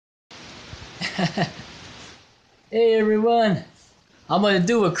Hey everyone, I'm gonna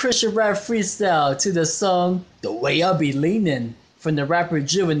do a Christian rap freestyle to the song The Way I Be Leanin' from the rapper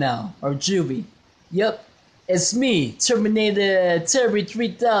Juvenile or Juvie. Yep, it's me, Terminator Terry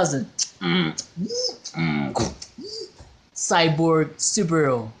 3000. Cyborg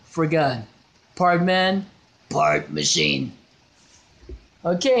superhero, forgot. Part man, part machine.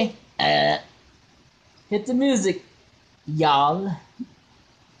 Okay, hit the music, y'all.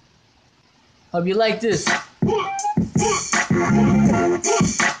 Hope you like this. Hands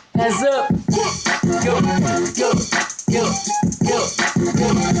up. Go, go, go, go, go, go.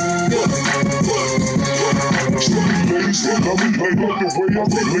 Ladies, they love me, they love the way I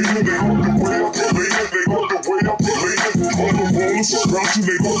be leaning, they love the way I be leaning, they love the way I be leaning. All the rollers is bouncing,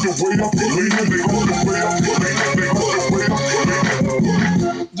 they love the way I be leaning, they love the way I be leaning, they love the way I be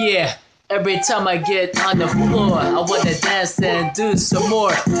leaning. Yeah. Every time I get on the floor, I wanna dance and do some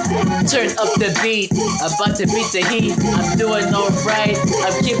more. Turn up the beat, about to beat the heat. I'm doing alright,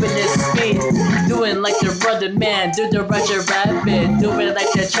 I'm keeping this speed. Doing like the brother man, do the Roger Rabbit. Do it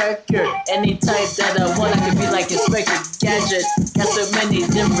like the trucker, any type that I want. I could be like Inspector Gadget. Got so many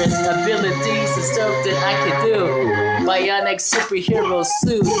different abilities and stuff that I can do. Bionic superhero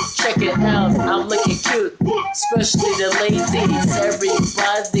suit, check it out, I'm looking cute. Especially the ladies,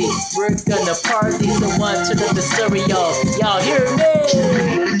 everybody, we're gonna party, so one turn up the stereo. Y'all hear me?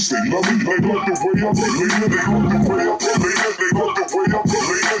 Ladies, they love me, they love the way I be leaning, they love the way I be leaning, they love the way I be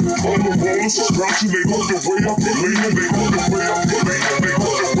leaning. All the rollers is bouncing, they love the way I be leaning, they love the way I be leaning, they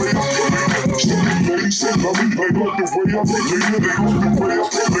love the way I be leaning. Ladies, they love me, they love the way I be leaning, they love the way I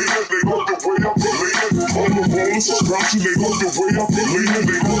be leaning, they love the way I be leaning. All the rollers is bouncing, they love the way I be leaning,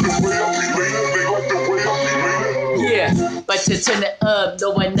 they love the way I be leaning, they love the way I be leaning. Yeah, but to turn it up,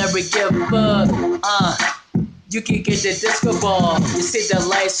 no one never give up. You can get the disco ball. You see the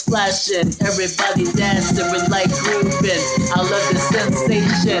lights flashing, everybody dancing, we like grooving. I love the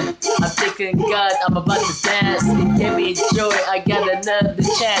sensation. I'm thinking God, I'm about to dance. It gave me joy, I got another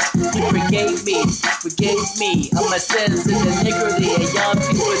chance. He forgave me of my sins and the iniquity, and y'all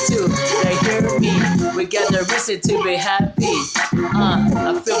people too. They hear me. We got a reason to be happy.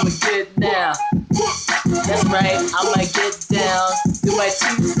 I'm feeling good now. That's right, I'ma get down, do my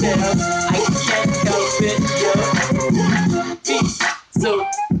two-step, I can't help it, yo. Peace. So,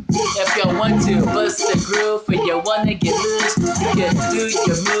 if y'all want to bust the groove and you wanna get loose, you can do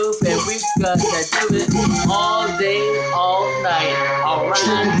your move and we gonna do it all day, all night,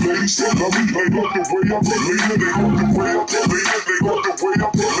 alright? Ladies, they love me, they love the way I be leaning, they love the way I be leaning, they love the way I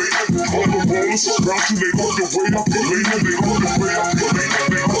be leaning. All the rollers is bouncing, they love the way I be leaning, they love the way I be leaning,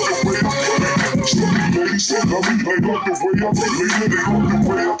 they love the way I be leaning. Ladies, they love me, they love the way I be leaning, they love the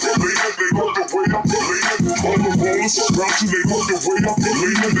way I be leaning, they love the way I be leaning. All the rollers is bouncing, they love the way I be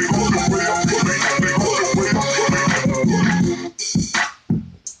leaning, they love the way I be leaning, they love the way I be leaning.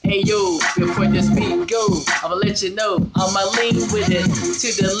 Hey yo, before this beat go, I'ma let you know I'ma lean with it to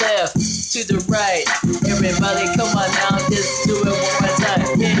the left, to the right. Everybody come on now, just do it one more time.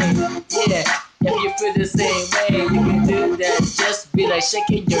 Yeah. If you feel the same way, you can do that. Just be like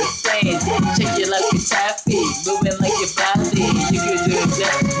shaking your thing. Shake it like a taffy, moving like your body. You can do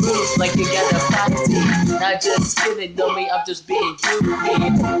that, move like you got a party. Not just kidding, dummy, I'm just being goofy.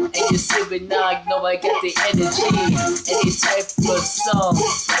 And you see me now, I know I got the energy. Any type of song,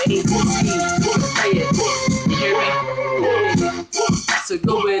 from A to Z, you can play it. You hear me? Hey. So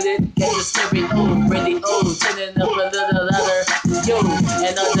go with it, get the stereo ready, turning up a little louder. Yo,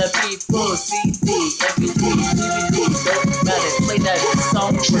 and other people, CD, MP3, DVD, don't matter, play that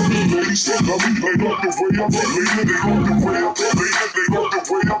song for me. Ladies, they love me, they love the way I be leaning, they love the way I be leaning, they love the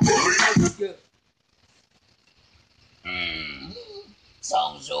way I be leaning.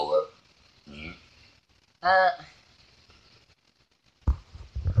 Song's over.